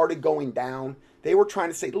started going down, they were trying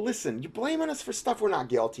to say, listen, you're blaming us for stuff we're not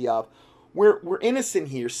guilty of. We're innocent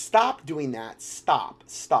here. Stop doing that.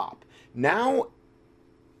 Stop. Now,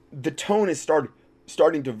 the tone is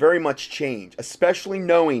starting to very much change, especially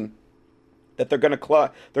knowing that they're going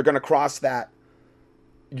to cross that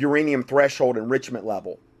uranium threshold enrichment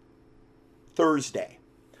level Thursday,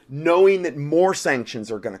 knowing that more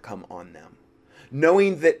sanctions are going to come on them,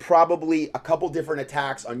 knowing that probably a couple different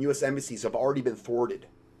attacks on U.S. embassies have already been thwarted.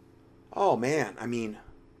 Oh man, I mean,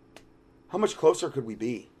 how much closer could we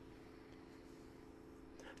be?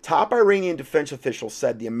 Top Iranian defense officials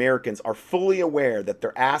said the Americans are fully aware that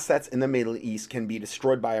their assets in the Middle East can be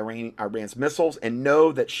destroyed by Iran's missiles, and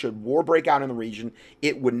know that should war break out in the region,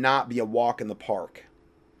 it would not be a walk in the park.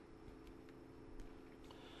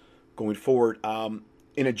 Going forward,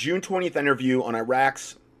 in a June 20th interview on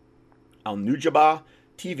Iraq's Al-Nujaba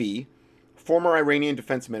TV, former Iranian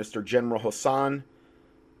Defense Minister General Hossein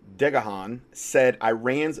Deghahan said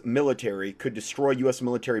Iran's military could destroy U.S.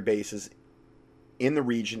 military bases in the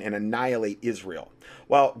region and annihilate Israel.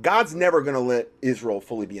 Well, God's never going to let Israel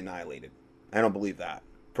fully be annihilated. I don't believe that.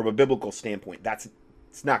 From a biblical standpoint,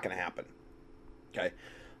 it's not going to happen. Okay?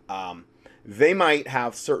 They might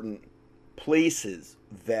have certain places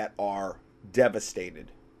that are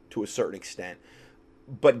devastated to a certain extent,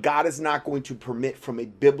 but God is not going to permit, from a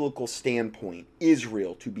biblical standpoint,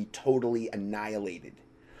 Israel to be totally annihilated.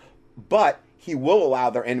 But he will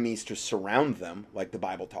allow their enemies to surround them, like the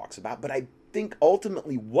Bible talks about. But I think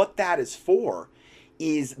ultimately what that is for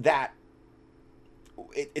is that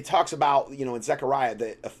it talks about, in Zechariah,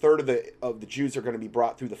 that a third of the Jews are going to be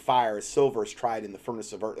brought through the fire as silver is tried in the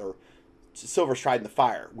furnace of earth, or silver is tried in the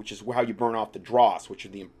fire, which is how you burn off the dross, which are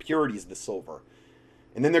the impurities of the silver.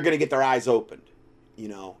 And then they're going to get their eyes opened,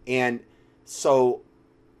 And so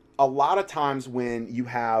a lot of times when you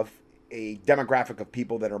have a demographic of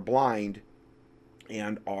people that are blind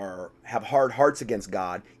and have hard hearts against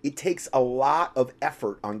God, it takes a lot of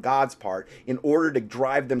effort on God's part in order to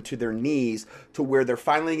drive them to their knees, to where they're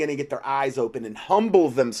finally going to get their eyes open and humble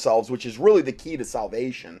themselves, which is really the key to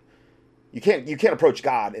salvation. You can't approach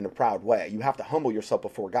God in a proud way. You have to humble yourself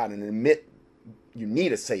before God and admit you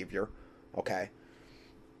need a savior. Okay,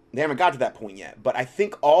 they haven't got to that point yet, but I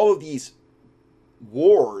think all of these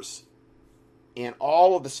wars and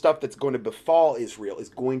all of the stuff that's going to befall Israel is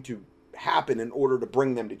going to happen in order to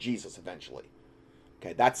bring them to Jesus eventually.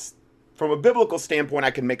 Okay, that's, from a biblical standpoint,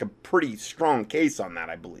 I can make a pretty strong case on that,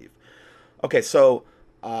 I believe. Okay, so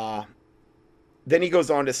then he goes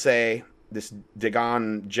on to say, this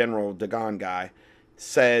General Dagan guy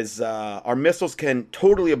says, our missiles can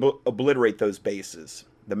totally obliterate those bases,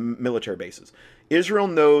 the military bases. Israel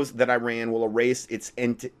knows that Iran will erase its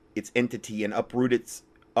entity and uproot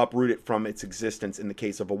it from its existence in the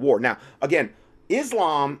case of a war. Now, again,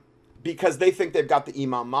 Islam, because they think they've got the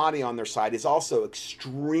Imam Mahdi on their side, is also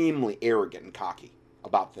extremely arrogant and cocky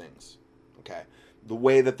about things. Okay, the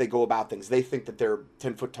way that they go about things, they think that they're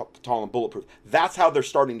 10 foot tall and bulletproof. That's how they're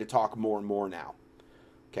starting to talk more and more now.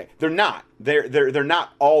 Okay, they're not. They're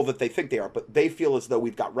not all that they think they are, but they feel as though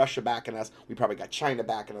we've got Russia backing us. We probably got China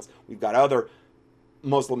backing us. We've got other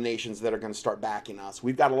Muslim nations that are going to start backing us.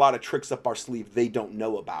 We've got a lot of tricks up our sleeve they don't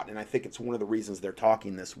know about, and I think it's one of the reasons they're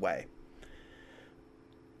talking this way.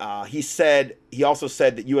 He also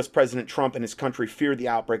said that U.S. President Trump and his country fear the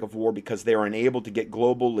outbreak of war because they are unable to get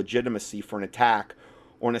global legitimacy for an attack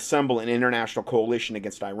or assemble an international coalition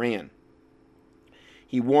against Iran.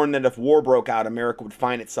 He warned that if war broke out, America would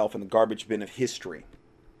find itself in the garbage bin of history.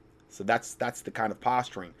 So that's the kind of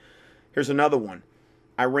posturing. Here's another one.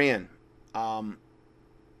 Iran.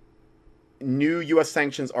 New U.S.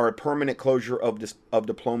 sanctions are a permanent closure of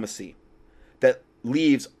diplomacy that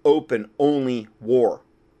leaves open only war.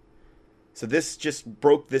 So this just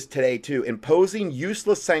broke this today too. Imposing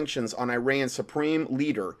useless sanctions on Iran's supreme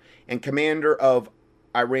leader and commander of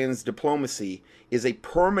Iran's diplomacy is a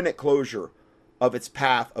permanent closure of its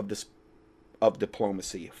path of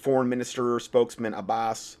diplomacy. Foreign Minister spokesman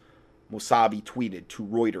Abbas Mousavi tweeted to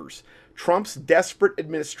Reuters. Trump's desperate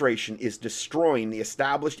administration is destroying the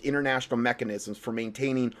established international mechanisms for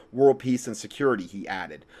maintaining world peace and security, he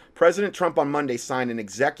added. President Trump on Monday signed an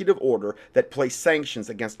executive order that placed sanctions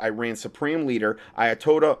against Iran's supreme leader,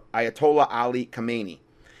 Ayatollah Ali Khamenei,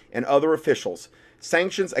 and other officials.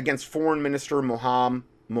 Sanctions against Foreign Minister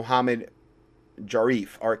Mohammad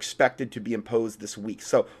Jarif are expected to be imposed this week.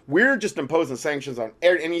 So we're just imposing sanctions on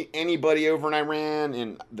anybody over in Iran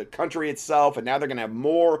and the country itself, and now they're going to have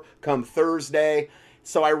more come Thursday.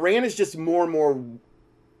 So Iran is just more and more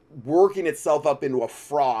working itself up into a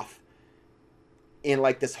froth in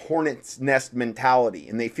like this hornet's nest mentality,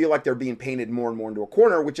 and they feel like they're being painted more and more into a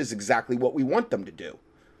corner, which is exactly what we want them to do.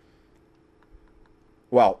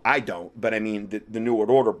 Well, I don't, but I mean the New World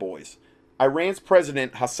Order boys. Iran's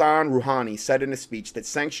President Hassan Rouhani said in a speech that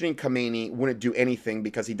sanctioning Khamenei wouldn't do anything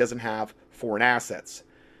because he doesn't have foreign assets,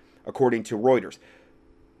 according to Reuters.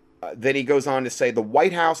 Then he goes on to say the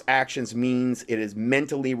White House actions means it is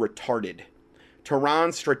mentally retarded.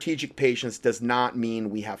 Tehran's strategic patience does not mean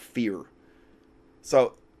we have fear.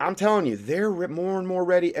 So I'm telling you, they're more and more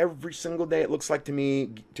ready every single day, it looks like to me,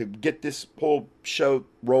 to get this whole show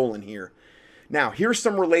rolling here. Now, here's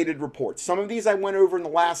some related reports. Some of these I went over in the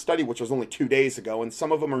last study, which was only 2 days ago, and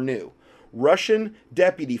some of them are new. Russian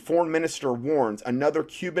deputy foreign minister warns another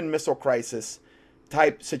Cuban Missile Crisis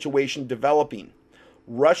type situation developing.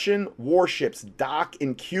 Russian warships dock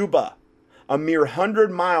in Cuba, a mere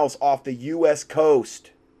 100 miles off the U.S.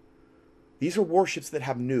 coast. These are warships that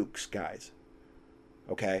have nukes, guys.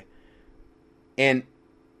 Okay? And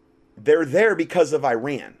they're there because of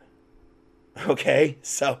Iran. Okay?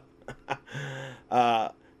 So...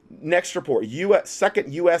 next report,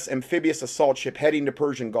 second U.S. amphibious assault ship heading to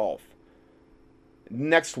Persian Gulf.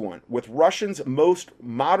 Next one, with Russia's most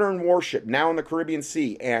modern warship now in the Caribbean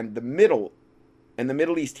Sea and the Middle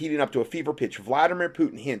East heating up to a fever pitch, Vladimir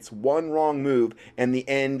Putin hints one wrong move and the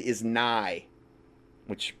end is nigh,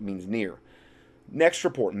 which means near. Next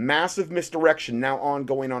report, massive misdirection now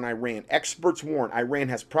ongoing on Iran. Experts warn Iran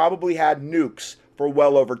has probably had nukes for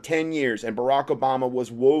well over 10 years, and Barack Obama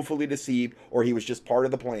was woefully deceived, or he was just part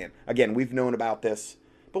of the plan. Again, we've known about this,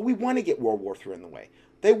 but we want to get World War III in the way.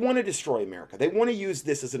 They want to destroy America. They want to use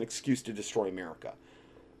this as an excuse to destroy America.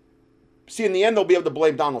 See, in the end, they'll be able to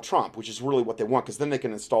blame Donald Trump, which is really what they want, because then they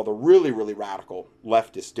can install the really, really radical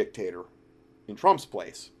leftist dictator in Trump's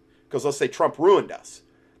place. Because they'll say Trump ruined us.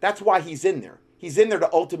 That's why he's in there. He's in there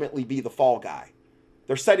to ultimately be the fall guy.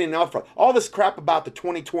 They're setting it up for all this crap about the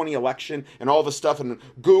 2020 election and all the stuff and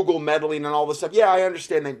Google meddling and all this stuff. Yeah, I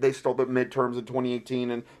understand they stole the midterms in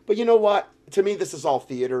 2018. But you know what? To me, this is all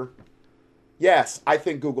theater. Yes, I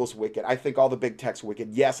think Google's wicked. I think all the big tech's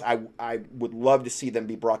wicked. Yes, I would love to see them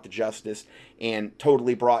be brought to justice and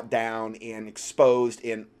totally brought down and exposed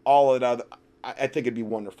and all of that other. I think it'd be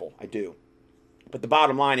wonderful. I do. But the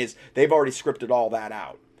bottom line is they've already scripted all that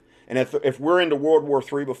out. And if we're into World War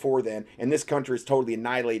III before then, and this country is totally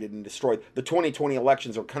annihilated and destroyed, the 2020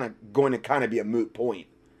 elections are going to be a moot point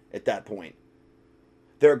at that point.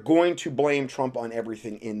 They're going to blame Trump on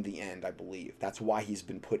everything in the end, I believe. That's why he's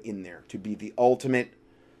been put in there, to be the ultimate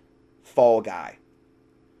fall guy.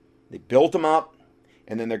 They built him up,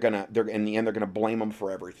 and then they're in the end they're gonna blame him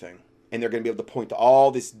for everything, and they're gonna be able to point to all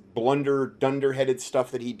this dunderheaded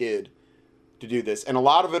stuff that he did to do this, and a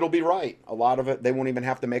lot of it'll be right. A lot of it, they won't even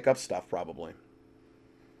have to make up stuff, probably.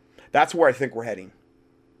 That's where I think we're heading.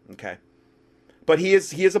 Okay. But he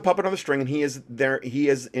is a puppet on the string, and he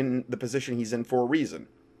is in the position he's in for a reason.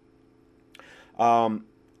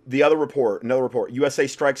 Another report, USA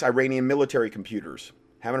strikes Iranian military computers.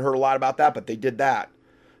 Haven't heard a lot about that, but they did that.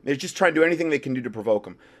 They're just trying to do anything they can do to provoke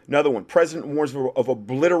them. Another one, president warns of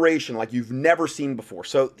obliteration like you've never seen before.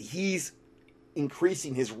 So he's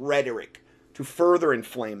increasing his rhetoric to further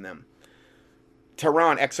inflame them.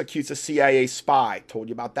 Tehran executes a CIA spy. Told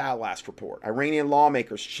you about that last report. Iranian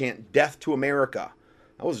lawmakers chant death to America.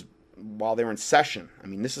 That was while they're in session. I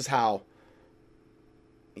mean, this is how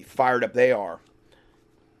fired up they are.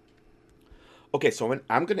 Okay, so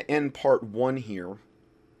I'm going to end part 1 here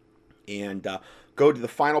and go to the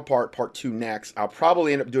final part 2 next. I'll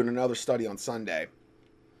probably end up doing another study on Sunday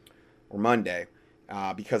or Monday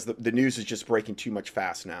because the news is just breaking too much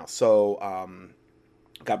fast now. So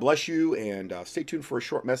God bless you, and stay tuned for a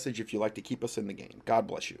short message if you like to keep us in the game. God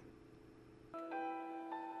bless you.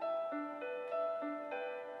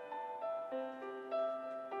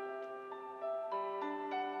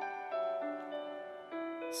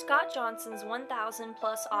 Scott Johnson's 1,000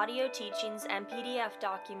 plus audio teachings and PDF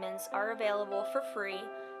documents are available for free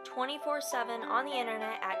 24/7 on the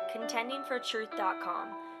internet at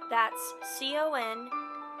contendingfortruth.com. That's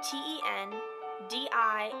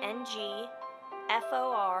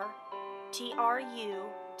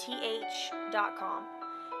contendingfortruth.com.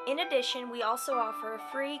 In addition, we also offer a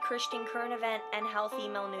free Christian current event and health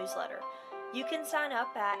email newsletter. You can sign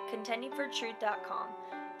up at contendingfortruth.com.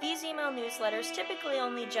 These email newsletters typically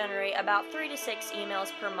only generate about 3 to 6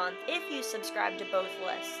 emails per month if you subscribe to both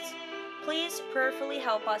lists. Please prayerfully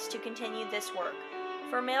help us to continue this work.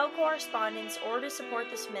 For mail correspondence or to support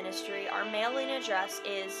this ministry, our mailing address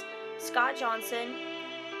is Scott Johnson,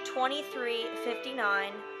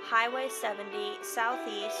 2359 Highway 70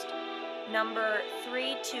 Southeast, number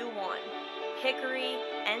 321, Hickory,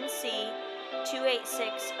 NC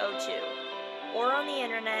 28602. Or on the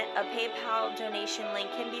internet, a PayPal donation link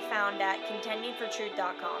can be found at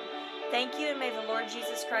contendingfortruth.com. Thank you, and may the Lord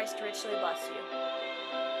Jesus Christ richly bless you.